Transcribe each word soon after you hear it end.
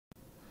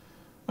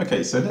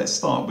Okay, so let's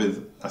start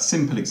with a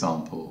simple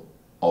example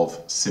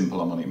of simple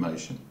harmonic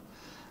motion.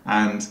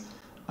 And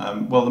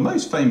well, the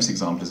most famous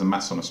example is a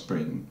mass on a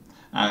spring.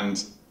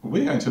 And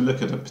we're going to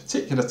look at a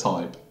particular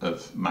type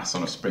of mass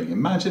on a spring.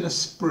 Imagine a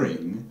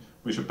spring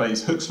which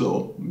obeys Hooke's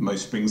law,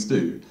 most springs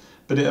do,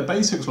 but it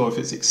obeys Hooke's law if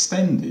it's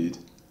extended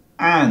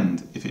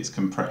and if it's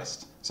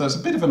compressed. So it's a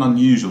bit of an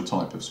unusual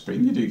type of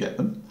spring, you do get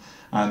them.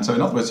 And so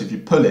in other words, if you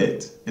pull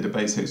it, it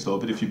obeys Hooke's law,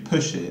 but if you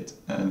push it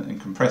and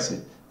compress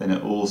it, then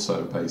it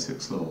also obeys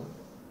Hooke's law.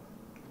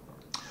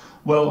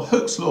 Well,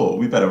 Hooke's law,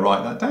 we better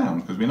write that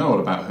down because we know all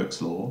about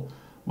Hooke's law.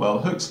 Well,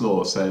 Hooke's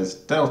law says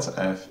delta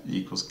F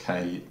equals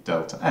K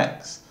delta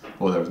X,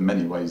 or there are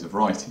many ways of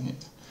writing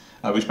it,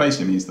 which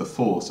basically means the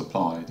force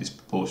applied is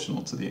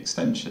proportional to the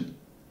extension.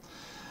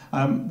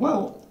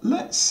 Well,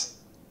 let's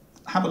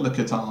have a look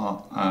at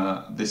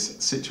our this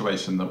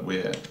situation that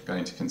we're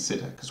going to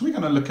consider, because we're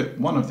going to look at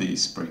one of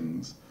these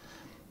springs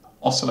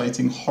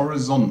oscillating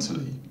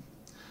horizontally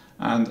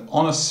and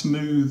on a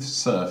smooth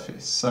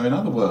surface. So in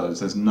other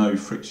words, there's no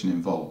friction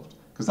involved,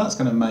 because that's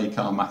going to make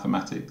our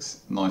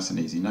mathematics nice and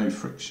easy, no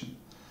friction.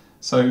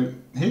 So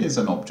here's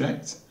an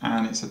object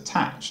and it's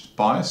attached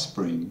by a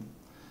spring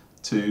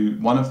to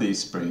one of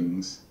these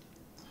springs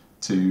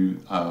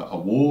to a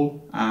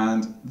wall,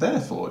 and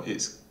therefore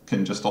it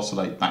can just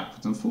oscillate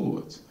backwards and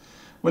forwards.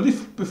 Well,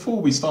 if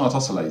before we start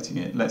oscillating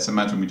it, let's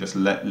imagine we just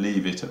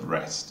leave it at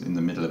rest in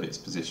the middle of its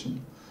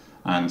position.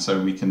 And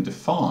so we can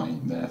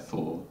define,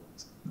 therefore,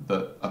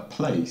 a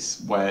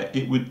place where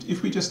it would,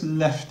 if we just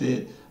left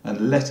it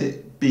and let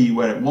it be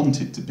where it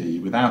wanted to be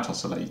without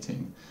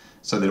oscillating,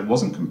 so that it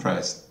wasn't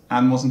compressed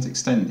and wasn't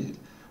extended,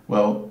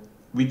 well,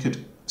 we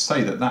could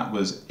say that that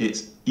was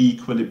its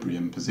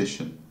equilibrium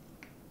position.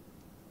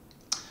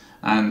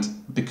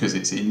 And because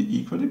it's in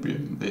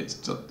equilibrium,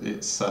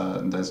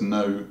 there's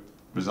no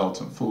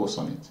resultant force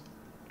on it.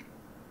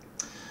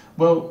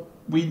 Well,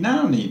 we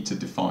now need to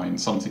define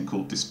something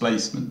called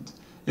displacement.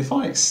 If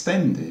I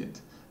extend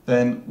it,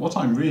 then what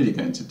I'm really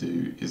going to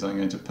do is I'm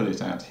going to pull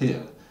it out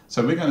here.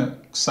 So we're going to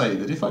say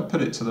that if I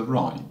put it to the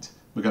right,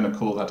 we're going to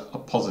call that a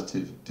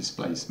positive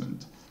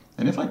displacement.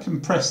 And if I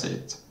compress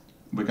it,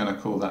 we're going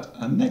to call that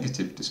a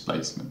negative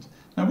displacement.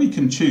 Now we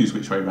can choose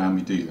which way around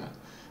we do that,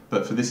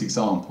 but for this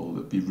example,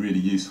 it'd be really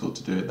useful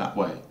to do it that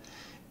way.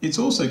 It's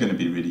also going to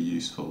be really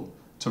useful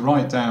to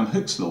write down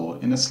Hooke's law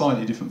in a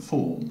slightly different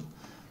form.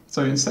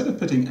 So instead of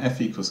putting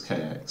F equals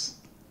Kx,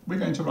 we're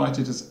going to write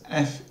it as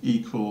F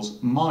equals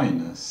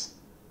minus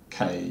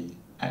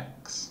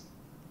Kx.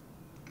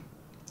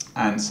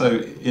 And so,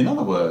 in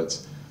other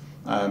words,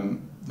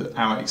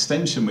 our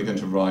extension we're going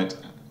to write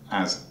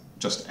as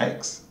just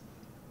X,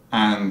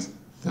 and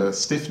the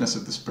stiffness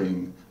of the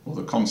spring, or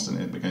the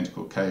constant, we're going to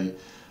call K.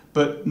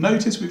 But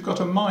notice we've got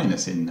a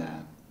minus in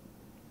there.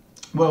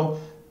 Well,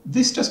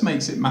 this just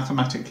makes it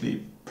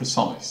mathematically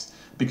precise,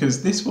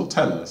 because this will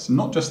tell us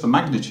not just the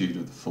magnitude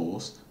of the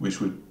force, which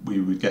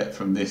we would get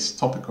from this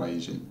top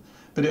equation,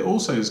 but it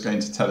also is going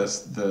to tell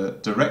us the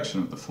direction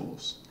of the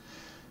force.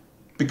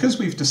 Because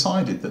we've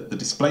decided that the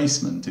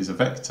displacement is a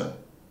vector,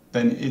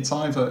 then it's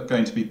either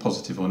going to be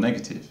positive or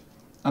negative.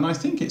 And I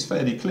think it's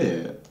fairly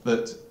clear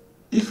that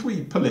if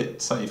we pull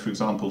it, say, for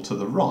example, to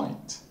the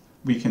right,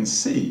 we can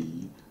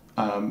see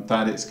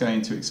that it's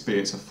going to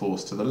experience a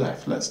force to the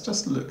left. Let's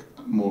just look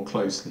more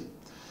closely.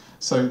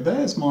 So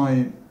there's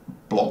my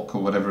block,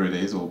 or whatever it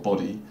is, or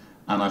body,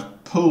 and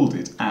I've pulled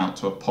it out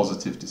to a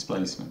positive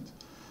displacement.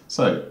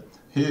 So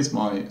here's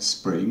my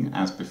spring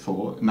as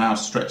before, now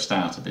stretched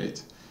out a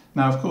bit.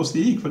 Now, of course,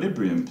 the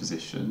equilibrium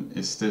position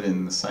is still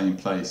in the same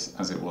place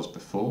as it was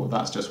before.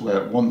 That's just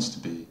where it wants to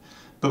be.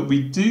 But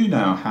we do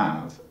now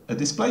have a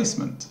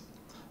displacement.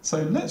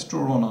 So let's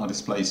draw on our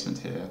displacement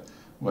here.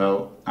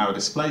 Well, our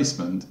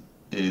displacement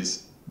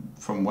is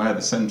from where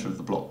the centre of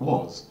the block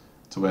was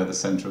to where the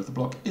centre of the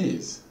block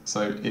is.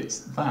 So it's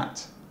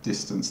that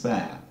distance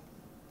there.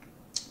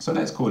 So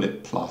let's call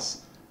it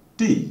plus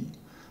d.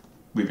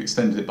 We've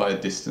extended it by a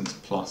distance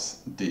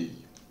plus d.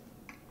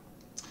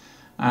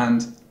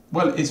 And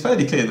well, it's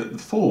fairly clear that the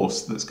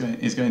force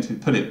is going to be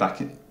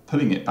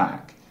pulling it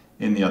back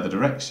in the other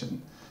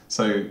direction.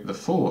 So the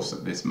force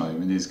at this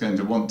moment is going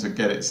to want to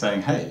get it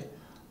saying, hey,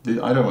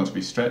 I don't want to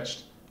be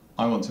stretched,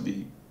 I want to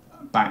be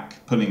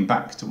pulling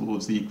back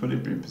towards the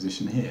equilibrium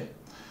position here.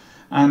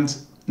 And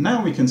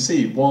now we can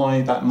see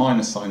why that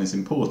minus sign is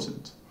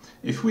important.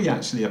 If we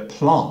actually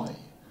apply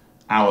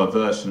our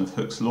version of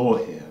Hooke's law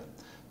here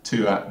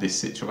to this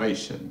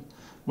situation,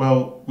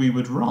 well, we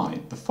would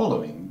write the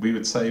following. We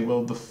would say,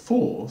 well, the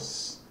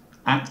force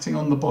acting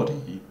on the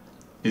body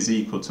is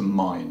equal to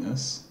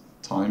minus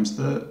times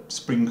the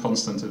spring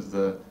constant of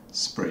the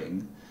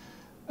spring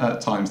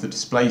times the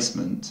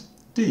displacement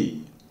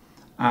d.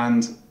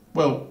 And,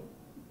 well,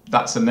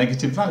 that's a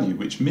negative value,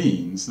 which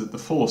means that the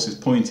force is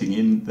pointing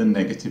in the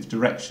negative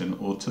direction,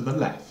 or to the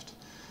left.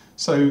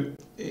 So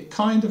it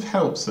kind of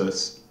helps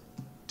us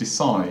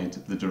decide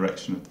the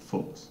direction of the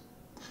force.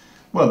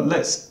 Well,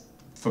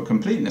 for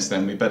completeness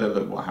then, we better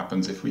look what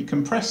happens if we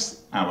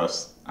compress our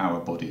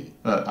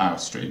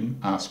spring,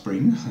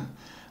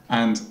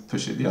 and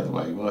push it the other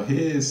way. Well,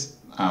 here's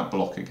our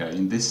block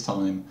again. This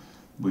time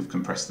we've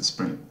compressed the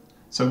spring.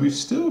 So we've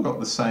still got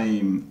the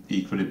same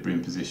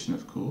equilibrium position,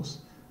 of course.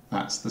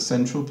 That's the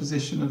central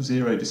position of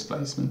zero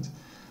displacement.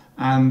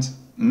 And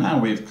now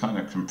we've kind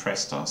of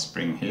compressed our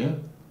spring here.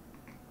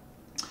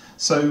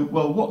 So,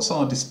 well, what's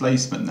our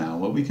displacement now?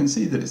 Well, we can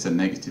see that it's a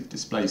negative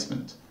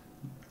displacement,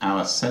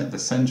 the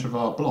centre of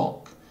our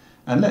block.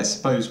 And let's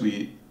suppose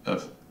we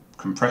have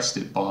compressed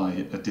it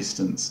by a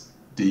distance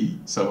d,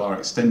 so our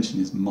extension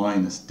is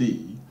minus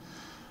d.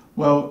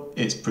 Well,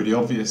 it's pretty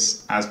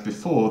obvious, as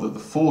before, that the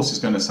force is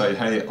going to say,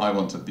 hey, I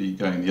want to be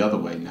going the other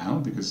way now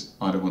because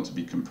I don't want to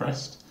be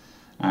compressed.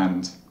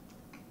 And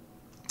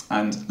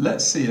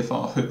let's see if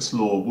our Hooke's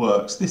law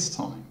works this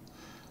time.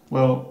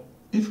 Well,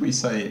 if we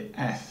say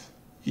F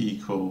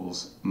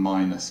equals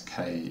minus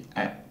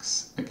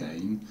kx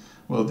again,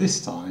 well,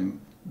 this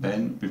time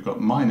then we've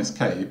got minus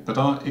k, but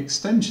our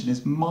extension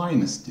is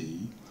minus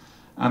d,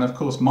 and of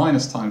course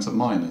minus times a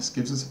minus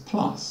gives us a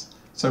plus.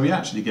 So we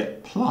actually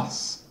get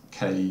plus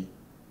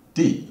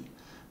kd,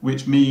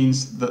 which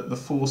means that the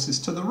force is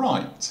to the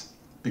right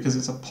because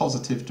it's a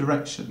positive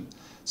direction.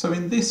 So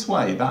in this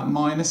way, that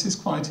minus is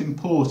quite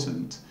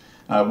important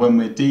when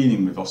we're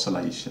dealing with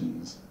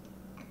oscillations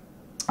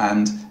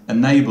and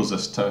enables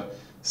us to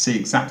see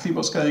exactly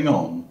what's going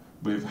on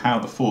with how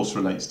the force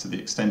relates to the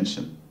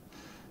extension.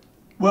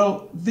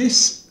 Well,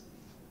 this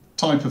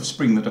type of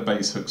spring that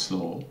obeys Hooke's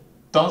law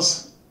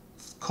does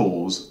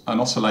cause an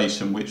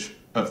oscillation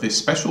of this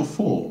special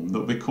form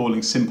that we're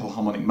calling simple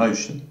harmonic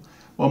motion.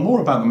 Well,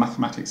 more about the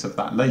mathematics of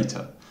that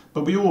later,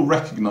 but we all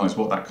recognise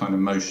what that kind of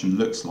motion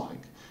looks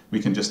like. You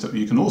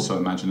can also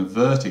imagine a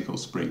vertical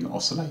spring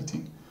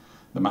oscillating.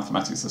 The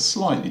mathematics are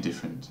slightly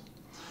different.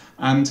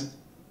 And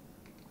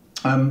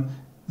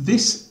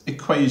this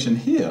equation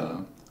here,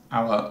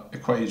 our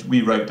equation,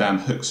 we wrote down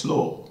Hooke's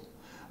law.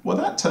 Well,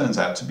 that turns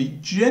out to be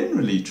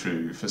generally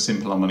true for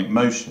simple harmonic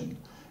motion,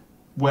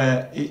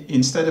 where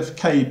instead of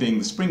k being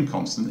the spring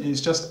constant,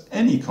 it's just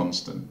any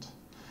constant.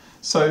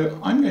 So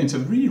I'm going to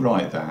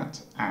rewrite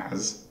that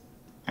as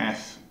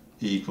F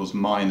equals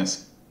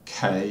minus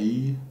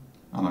k,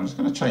 and I'm just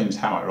going to change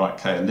how I write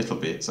k a little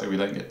bit so we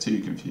don't get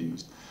too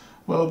confused.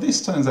 Well,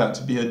 this turns out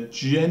to be a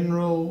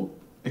general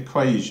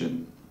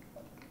equation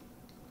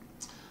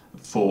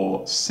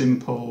for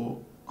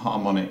simple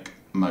harmonic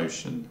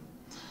motion.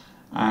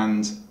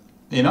 And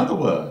in other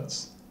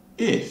words,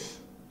 if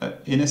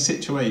in a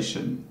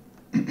situation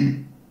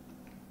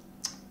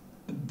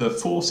the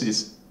force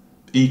is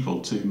equal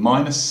to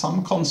minus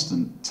some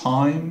constant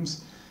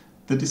times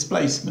the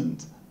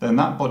displacement, then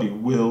that body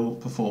will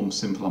perform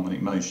simple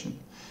harmonic motion.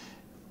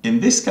 In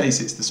this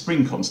case, it's the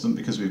spring constant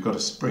because we've got a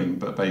spring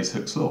but obeys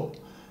Hooke's law.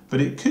 But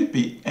it could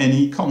be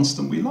any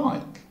constant we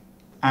like.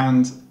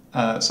 And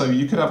so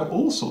you could have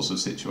all sorts of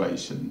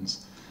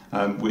situations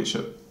which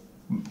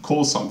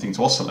cause something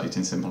to oscillate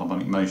in simple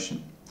harmonic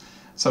motion.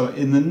 So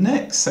in the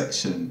next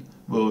section,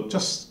 we'll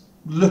just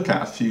look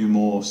at a few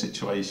more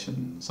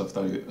situations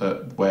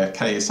of where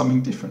k is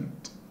something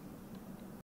different.